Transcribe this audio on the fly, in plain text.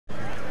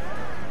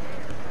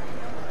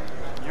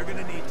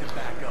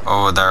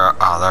Oh, they're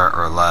at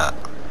roulette.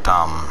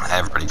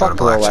 Everybody go to Fuck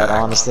blackjack. roulette,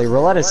 honestly.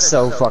 Roulette is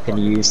so fucking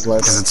Because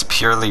useless. it's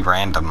purely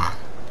random.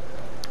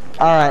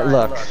 Alright,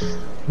 look.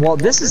 Well,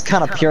 this is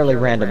kind of purely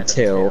random,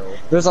 too.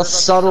 There's a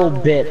subtle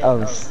bit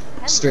of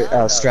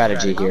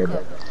strategy here,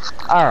 but...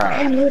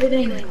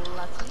 Alright.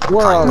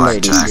 We're all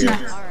ladies here.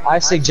 I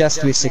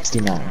suggest we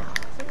 69.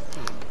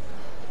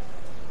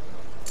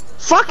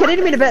 Fuck, I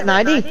didn't mean to bet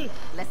 90!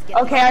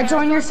 Okay, I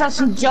joined your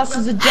session just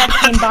as a jet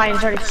came by and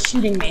started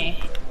shooting me.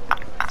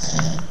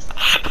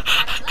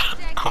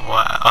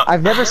 Wow.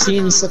 I've never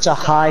seen such a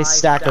high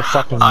stack of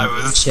fucking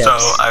chips.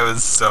 I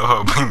was so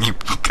hoping you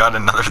got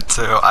another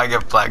 2. I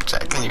get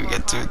blackjack and you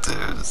get 2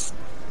 2s.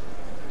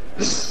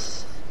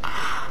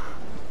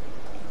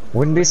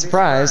 Wouldn't be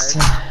surprised.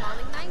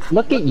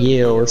 Look at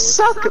you.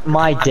 Suck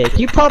my dick.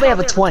 You probably have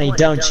a 20,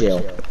 don't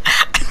you?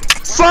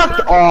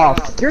 Fuck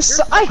off! You're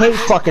so— I hate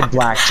fucking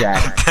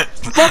blackjack.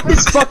 Fuck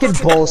this fucking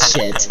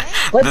bullshit.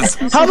 Like,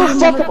 how the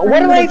fuck—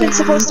 what am I even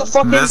supposed to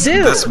fucking do?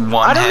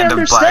 I don't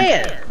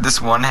understand.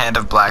 This one hand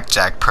of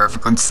blackjack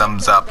perfectly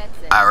sums up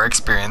our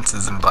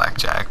experiences in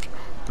blackjack.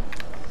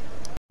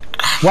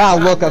 Wow,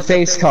 look, a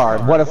face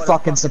card. What a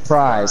fucking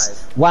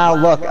surprise. Wow,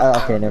 look.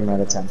 Okay, never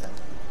mind, a 10.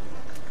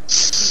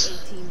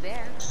 18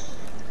 there.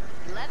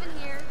 11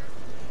 here.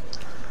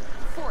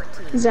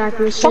 14.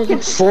 Exactly.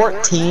 Fucking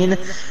 14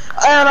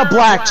 and a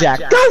blackjack.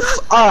 Go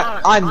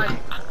I'm.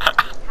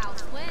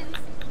 House wins.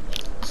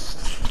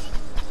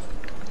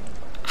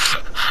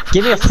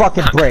 Give me a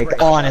fucking break,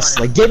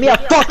 honestly. Give me a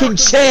fucking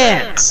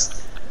chance.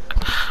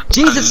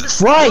 Jesus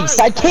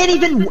Christ, I can't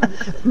even.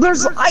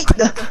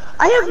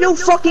 I have no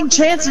fucking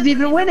chance of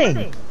even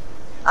winning.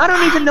 I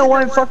don't even know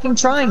why I'm fucking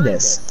trying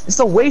this. It's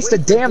a waste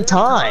of damn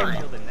time.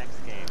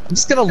 I'm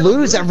just gonna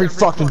lose every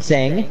fucking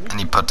thing. And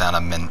you put down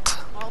a mint.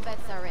 All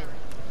bets are in.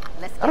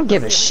 I don't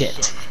give a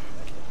shit.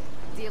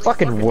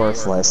 Fucking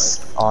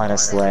worthless,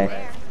 honestly.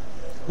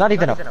 Not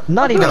even a Look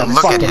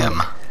fucking. at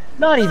him.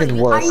 Not even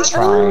worth I own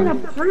trying.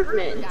 an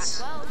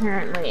apartment,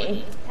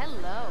 apparently.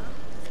 Hello.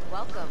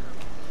 Welcome.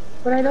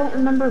 But I don't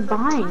remember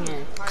buying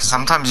it. Because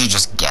sometimes you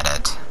just get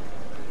it.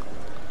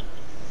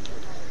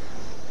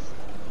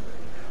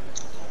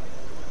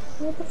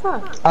 What the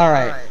fuck?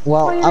 Alright,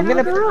 well, Why I'm you in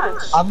gonna the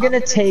garage?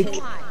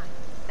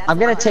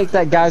 take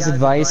that guy's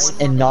advice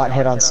and not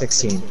hit on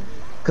 16.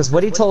 Because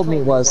what he told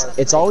me was,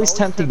 it's always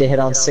tempting to hit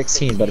on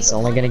 16, but it's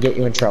only gonna get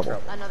you in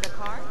trouble. Another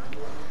card.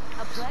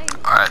 A play.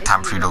 Alright,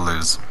 time for you to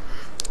lose.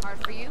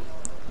 Card for you.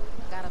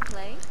 Got a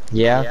play.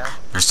 Yeah?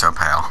 You're so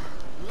pale.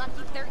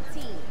 Lucky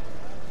 13.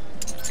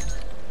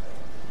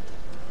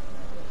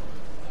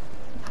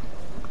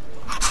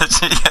 Did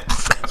she get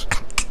 7?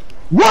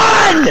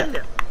 Run!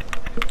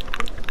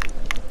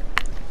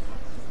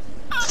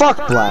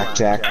 Fuck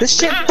blackjack. This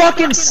shit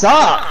fucking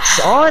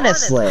sucks,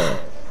 honestly.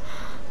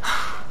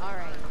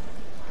 Alright.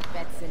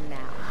 Bets in now.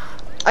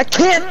 I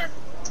can't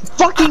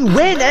fucking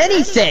win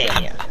anything.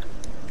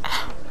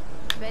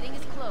 Betting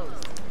is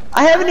closed.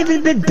 I haven't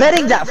even been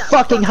betting that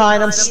fucking high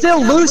and I'm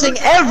still losing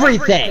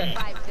everything.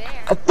 5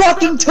 there. A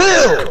fucking 2!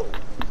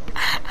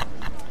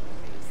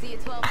 See a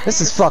 12 This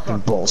is fucking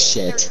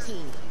bullshit. 13.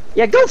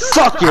 Yeah, go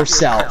fuck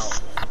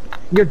yourself.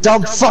 Your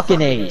dumb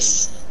fucking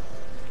ace.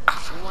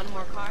 One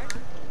more card.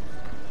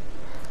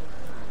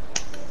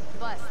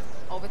 Bust.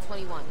 Over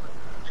 21.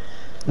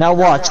 Now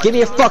watch, give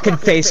me a fucking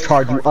face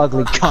card, you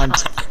ugly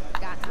cunt.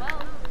 Got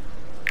 12.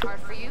 Card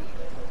for you.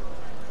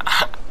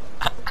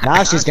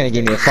 Now she's gonna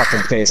give me a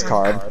fucking face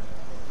card.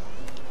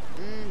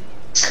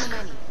 Too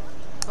many.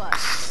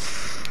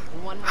 Bust.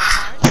 One more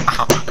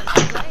card.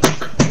 Play,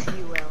 if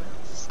you will.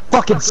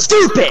 Fucking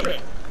stupid!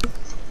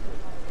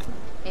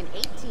 And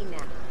 18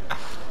 now.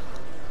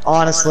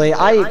 Honestly,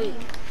 I...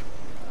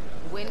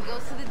 Win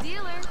goes to the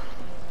dealer.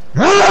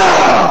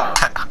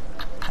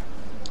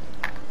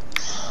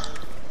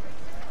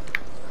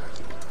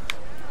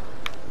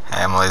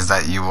 Hey, Emily, is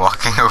that you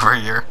walking over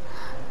here?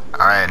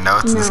 Alright, no,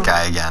 it's this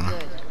guy again.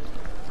 Good.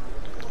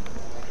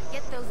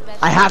 Get those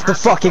bets. I have to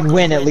fucking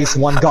win at least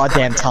one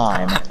goddamn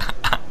time.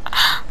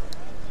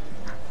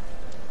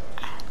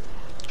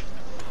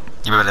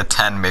 You bet a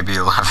 10, maybe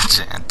you'll have a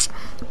chance.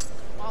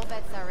 All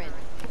bets are in.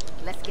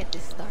 Let's get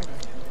this started.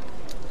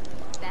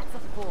 That's a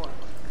 4.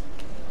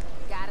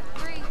 Got a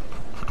 3.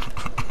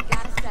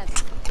 Got a 7.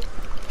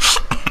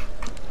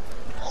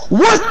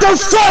 What the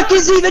fuck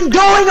is even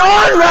going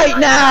on right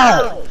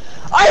now?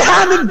 I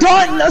haven't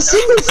gotten a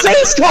single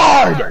face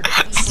card!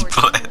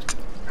 Split.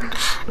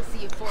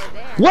 See a 4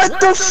 there. What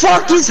the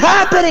fuck is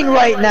happening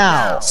right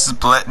now?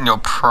 Split and you'll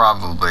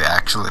probably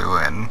actually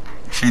win.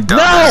 If you don't,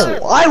 No,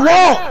 I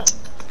won't!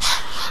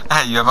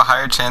 hey, you have a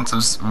higher chance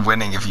of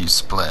winning if you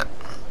split.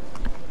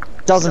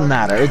 Doesn't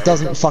matter. It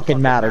doesn't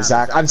fucking matter,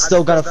 Zach. I'm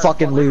still gonna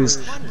fucking lose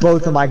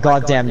both of my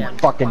goddamn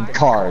fucking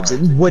cards.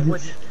 It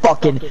wouldn't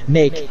fucking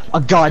make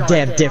a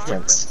goddamn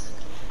difference.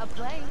 A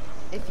play,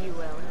 if you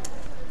will.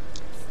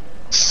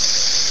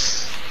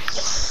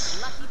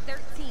 Lucky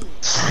 13.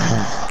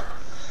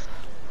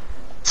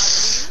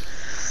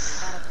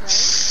 Got a play.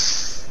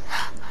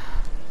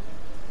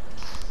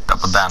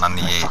 Double down on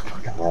the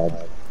 8.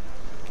 God.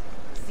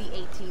 See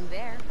 18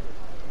 there.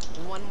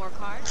 One more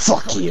card.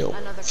 Fuck you.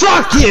 Another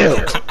Fuck card. you!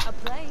 A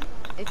play,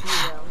 if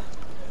you will.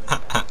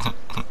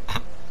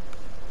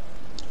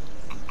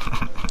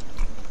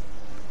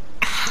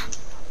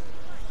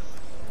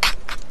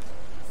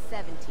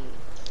 17.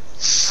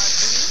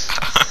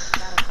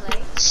 Got a play.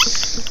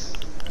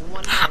 One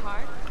more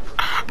card.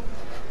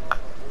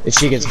 If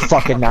she gets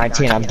fucking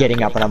 19, I'm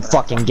getting up and I'm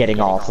fucking getting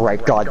off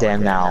right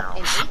goddamn now.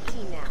 And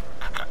 18 now.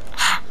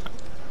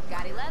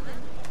 Got 11.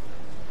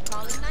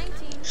 Calling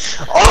 19.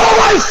 Oh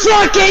my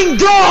fucking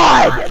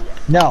god!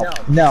 No,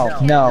 no,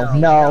 no,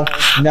 no,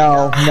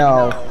 no,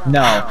 no,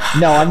 no,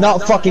 no, I'm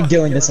not fucking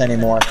doing this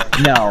anymore.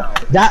 No,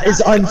 that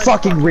is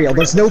unfucking real.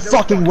 There's no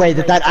fucking way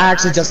that that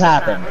actually just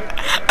happened.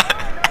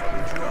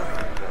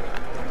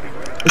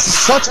 This is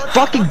such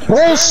fucking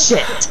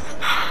bullshit!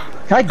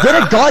 Can I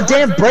get a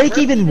goddamn break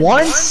even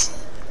once?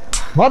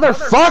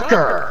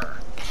 Motherfucker!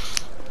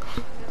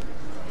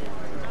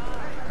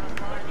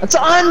 That's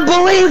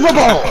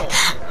unbelievable!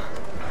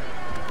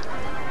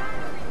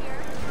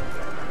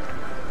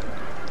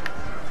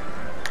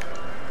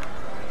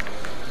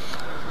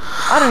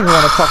 I don't even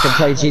want to fucking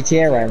play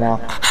GTA right now.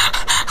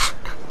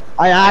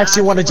 I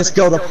actually want to just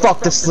go the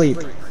fuck to sleep.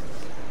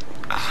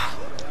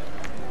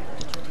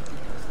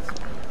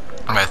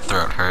 My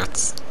throat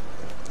hurts.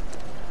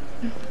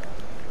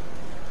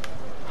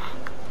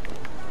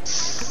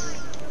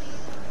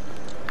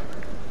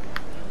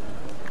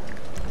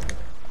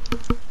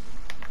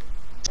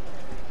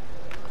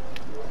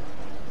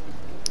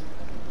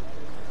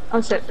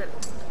 Oh shit.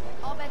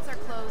 All bets are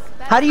closed.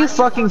 How do you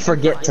fucking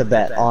forget to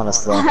bet,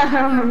 honestly?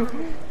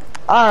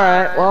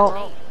 Alright,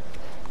 well,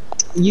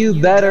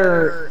 you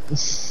better...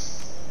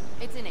 It's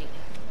an 8.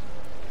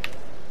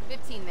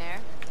 15 there.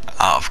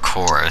 Oh, of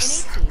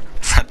course. An 18.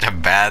 Such a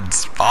bad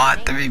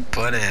spot to be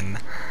put in.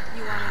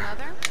 You want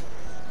another?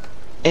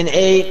 An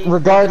 8,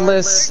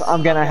 regardless,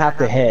 I'm gonna have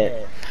to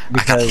hit.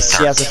 Because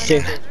she has a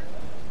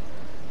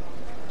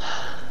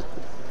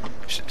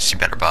She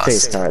better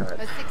face bust. card. A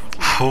 16.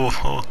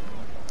 Oh.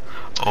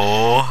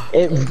 Oh.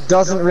 It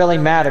doesn't really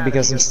matter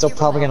because I'm still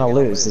probably gonna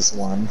lose this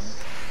one.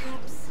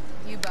 Oops.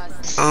 You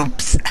bust.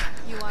 Oops.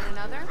 You want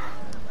another?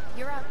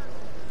 You're up.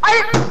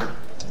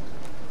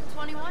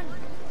 21.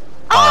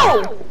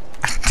 Oh!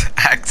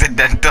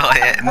 Accidental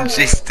hit and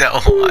she still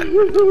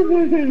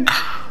won.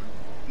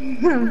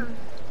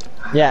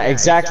 Yeah,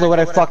 exactly what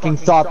I fucking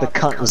thought the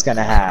cunt was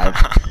gonna have.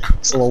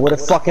 So I would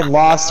have fucking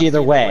lost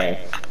either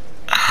way.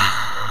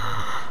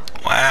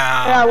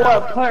 Wow. Yeah,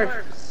 what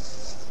part?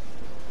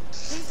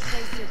 Please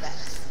place your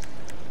bets.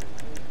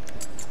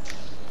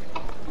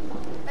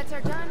 Bets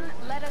are done.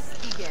 Let us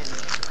begin.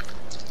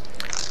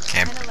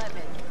 Okay. 10,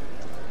 11.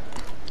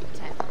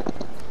 10.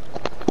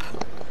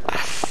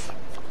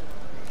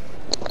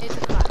 It's a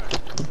 5.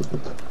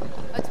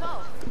 A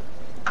 12.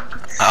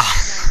 Oh.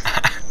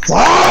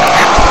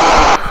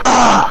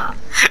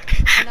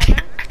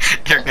 Another.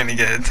 You're gonna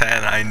get a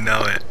 10, I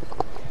know it.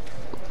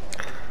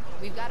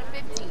 We've got a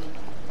 15.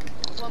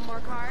 One more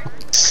card.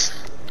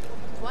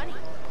 20.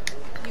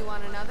 You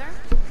want another?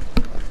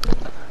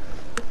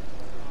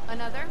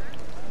 Another?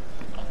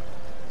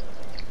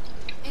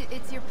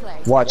 It's your play.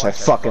 Watch I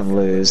fucking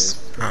lose.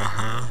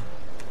 Uh-huh.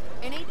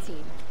 An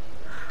 18.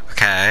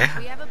 Okay.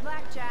 We have a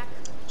blackjack.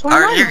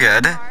 Alright, you're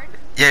good. Card.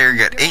 Yeah, you're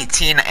good.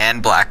 18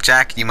 and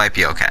blackjack, you might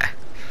be okay.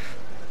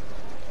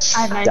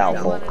 I have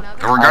Doubtful. Want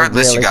another?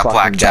 Regardless, really you got fucking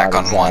blackjack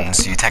doubt on it. 1,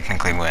 so you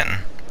technically win.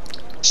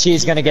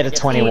 She's gonna get a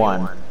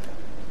 21.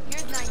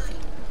 Here's 19.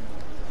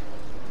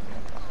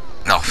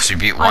 No, she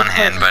beat one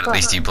hand, but at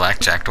least you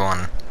blackjacked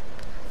one.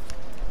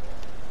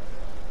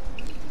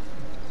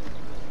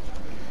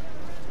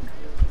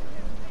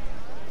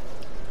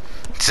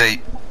 So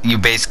you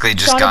basically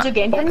just Sean, got did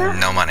you gain from that?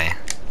 no money.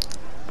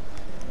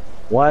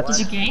 What? Did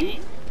you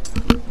gain?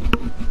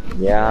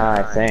 Yeah,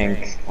 I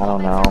think. I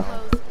don't know.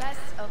 Close. Best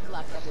of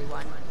luck,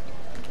 everyone.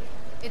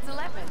 It's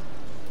 11.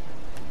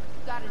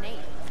 Got an 8.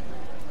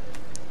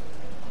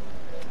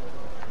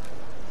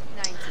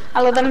 19.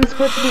 I love that I'm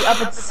supposed to be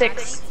up at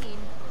 6 18.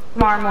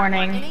 tomorrow An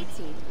morning, 18.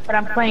 but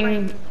I'm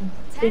playing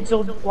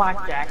digital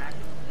blackjack.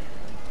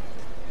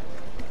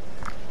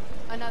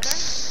 Another.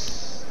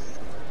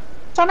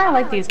 Sean, I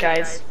like these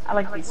guys. I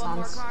like these One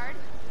more songs. card.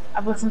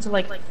 I've listened to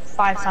like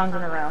 5 songs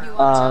in a row. You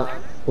want another?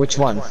 Which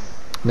one?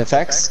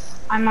 Nefex?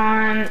 I'm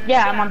on,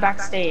 yeah, I'm on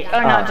Backstage.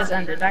 Oh no, Oh. it just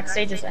ended.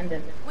 Backstage just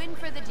ended. Win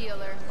for the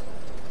dealer.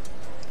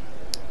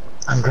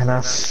 I'm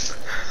gonna...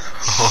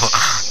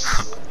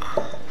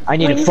 I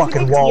need Wait, a is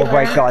fucking it a wall dealer?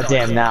 right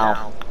goddamn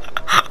now.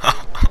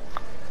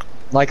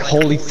 Like,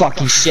 holy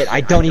fucking shit,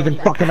 I don't even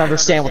fucking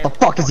understand what the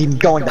fuck is even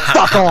going the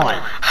fuck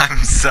on! I'm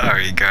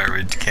sorry,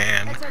 garbage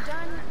can. Bets are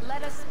done.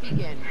 Let us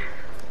begin.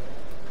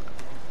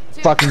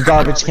 Fucking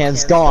garbage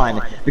can's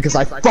gone, because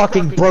I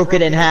fucking broke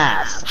it in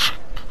half.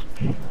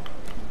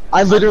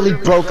 I literally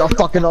broke a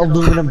fucking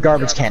aluminum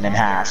garbage can in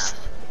half.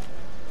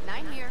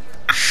 9 here.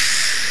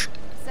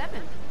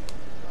 7.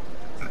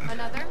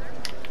 Another.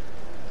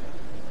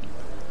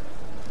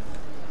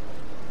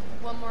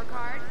 One more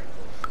card.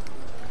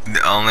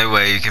 The only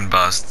way you can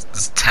bust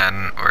is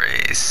 10 or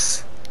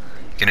ace.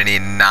 Gonna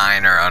need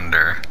 9 or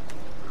under.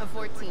 A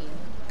 14.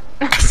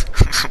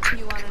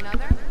 You want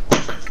another?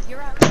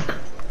 You're up.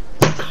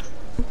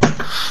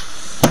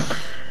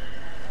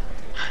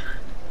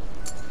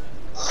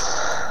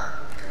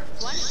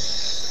 One.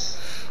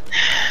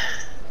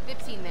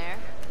 15 there.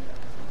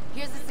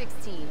 Here's a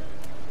 16.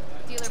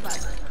 Dealer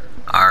bust.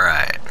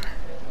 Alright.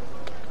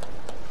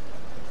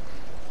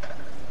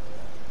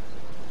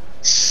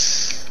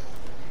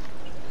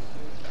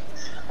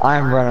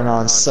 I'm running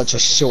on such a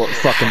short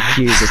fucking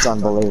fuse, it's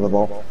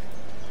unbelievable.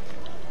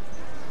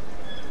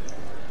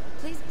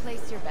 Please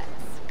place your bets.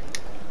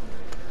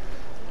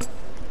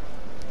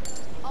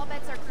 All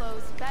bets are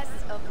closed. Best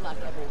of luck,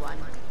 everyone.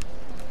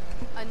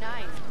 A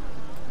 9.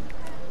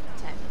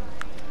 10.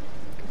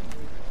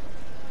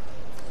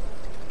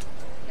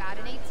 Got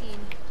an 18.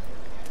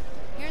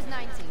 Here's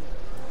 19.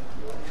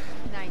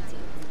 19.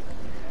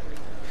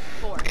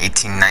 4.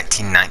 18,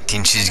 19,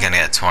 19. She's gonna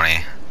get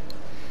 20.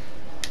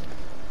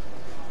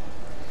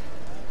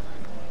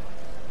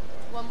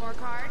 One more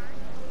card.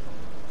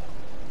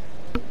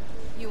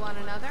 You want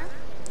another?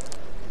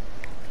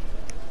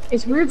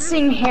 It's weird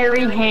seeing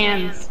hairy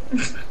hands.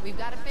 We've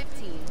got a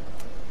 15.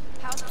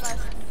 House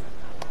busts.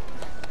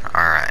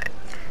 Alright.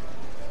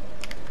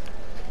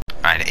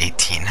 Alright,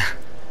 18.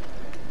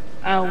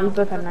 Oh, we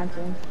both have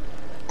 19.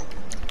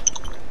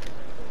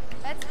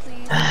 Bets,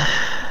 please.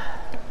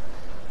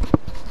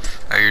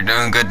 Oh, you're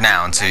doing good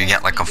now until you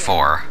get like a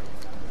 4.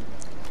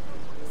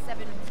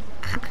 7.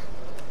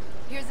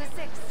 Here's a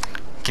 6.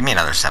 Give me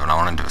another 7. I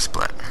want to do a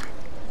split.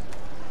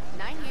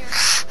 9 here.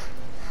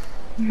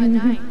 A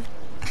 9.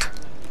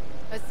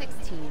 A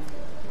 16.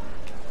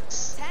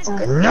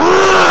 10. 9!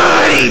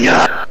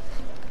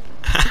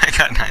 I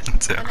got 9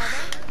 too. Another.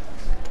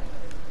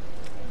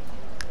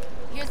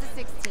 Here's a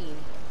 16.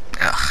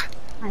 Ugh.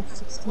 I have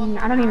 16.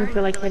 I don't even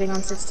feel like hitting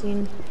on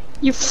 16.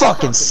 You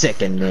fucking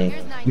sicken me.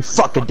 You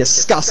fucking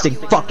disgusting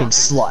fucking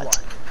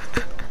slut.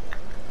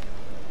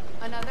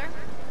 Another.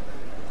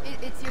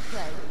 It's your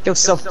play. Go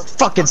so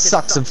fucking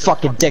suck some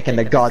fucking dick in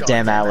the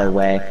goddamn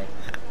alleyway.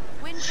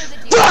 Win for the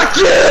deal. Fuck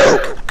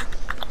you!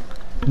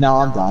 No,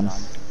 I'm done.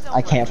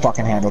 I can't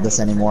fucking handle this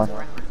anymore.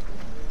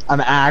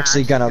 I'm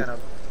actually gonna...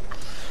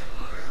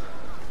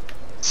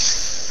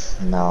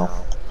 No.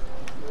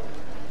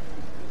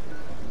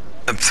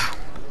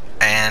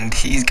 And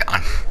he's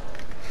gone.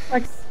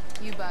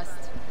 You bust.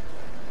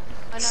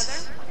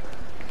 Another.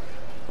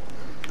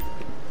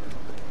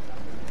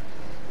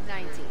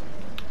 19.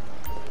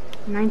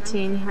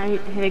 19. I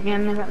hit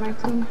again. I got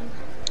 19.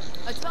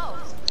 A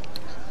 12.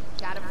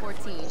 Got a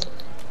 14.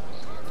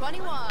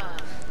 21.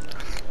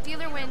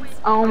 Dealer wins.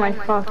 Oh my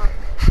fuck.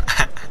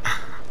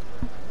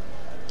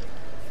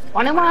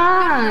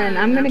 21!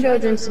 I'm gonna go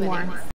drink some more.